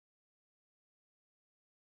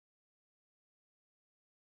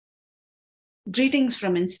Greetings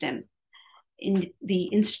from InStem, in the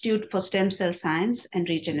Institute for Stem Cell Science and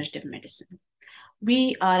Regenerative Medicine.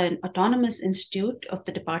 We are an autonomous institute of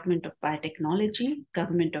the Department of Biotechnology,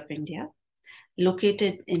 Government of India,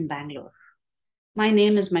 located in Bangalore. My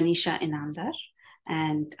name is Maneesha Inamdar,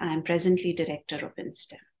 and I am presently Director of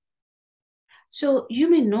InStem. So you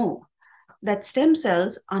may know that stem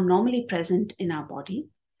cells are normally present in our body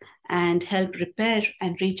and help repair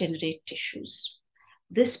and regenerate tissues.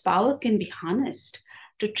 This power can be harnessed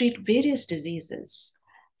to treat various diseases.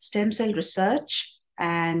 Stem cell research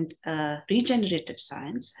and regenerative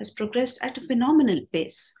science has progressed at a phenomenal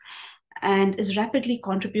pace and is rapidly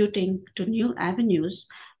contributing to new avenues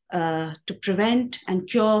to prevent and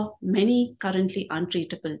cure many currently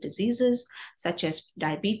untreatable diseases such as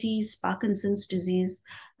diabetes, Parkinson's disease,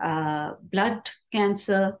 blood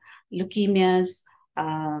cancer, leukemias,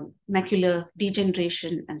 macular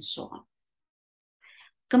degeneration, and so on.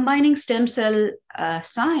 Combining stem cell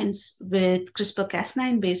science with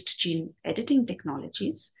CRISPR-Cas9-based gene editing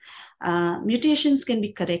technologies, mutations can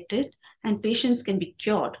be corrected and patients can be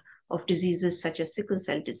cured of diseases such as sickle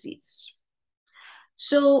cell disease.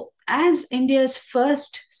 So, as India's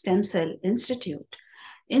first stem cell institute,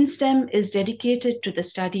 InStem is dedicated to the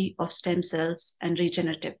study of stem cells and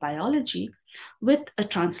regenerative biology with a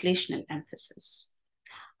translational emphasis.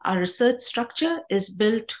 Our research structure is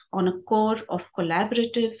built on a core of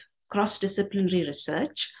collaborative, cross-disciplinary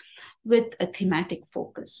research with a thematic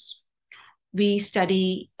focus. We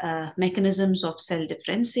study mechanisms of cell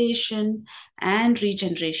differentiation and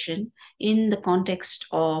regeneration in the context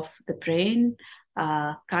of the brain,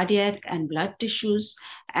 cardiac and blood tissues,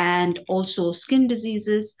 and also skin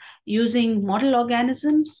diseases using model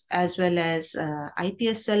organisms as well as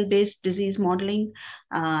iPS cell-based disease modeling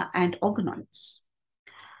and organoids.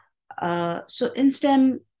 So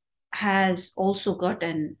InStem has also got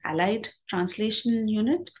an allied translational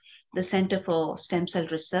unit, the Center for Stem Cell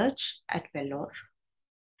Research at Vellore.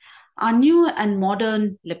 Our new and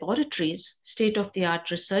modern laboratories, state-of-the-art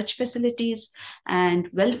research facilities, and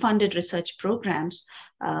well-funded research programs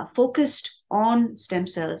focused on stem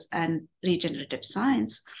cells and regenerative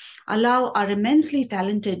science allow our immensely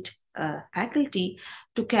talented faculty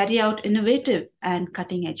to carry out innovative and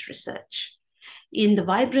cutting-edge research. In the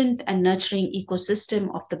vibrant and nurturing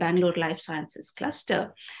ecosystem of the Bangalore Life Sciences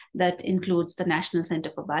Cluster that includes the National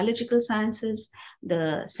Center for Biological Sciences,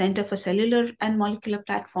 the Center for Cellular and Molecular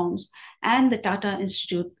Platforms, and the Tata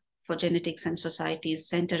Institute for Genetics and Societies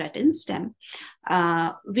Center at InStem,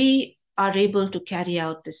 we are able to carry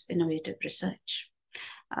out this innovative research.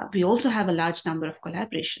 We also have a large number of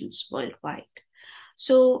collaborations worldwide.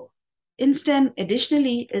 So InStem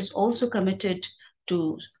additionally is also committed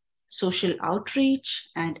to social outreach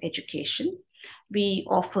and education. We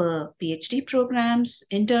offer PhD programs,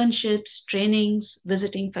 internships, trainings,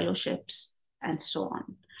 visiting fellowships, and so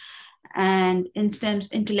on. And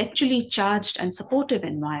InStem's intellectually charged and supportive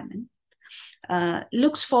environment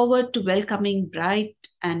looks forward to welcoming bright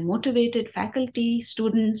and motivated faculty,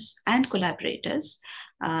 students, and collaborators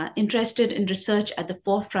interested in research at the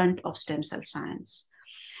forefront of stem cell science.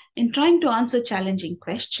 In trying to answer challenging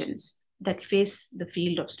questions that face the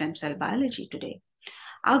field of stem cell biology today,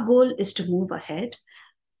 our goal is to move ahead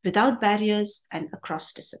without barriers and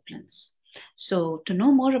across disciplines. So to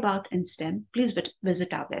know more about InStem, please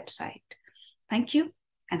visit our website. Thank you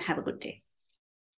and have a good day.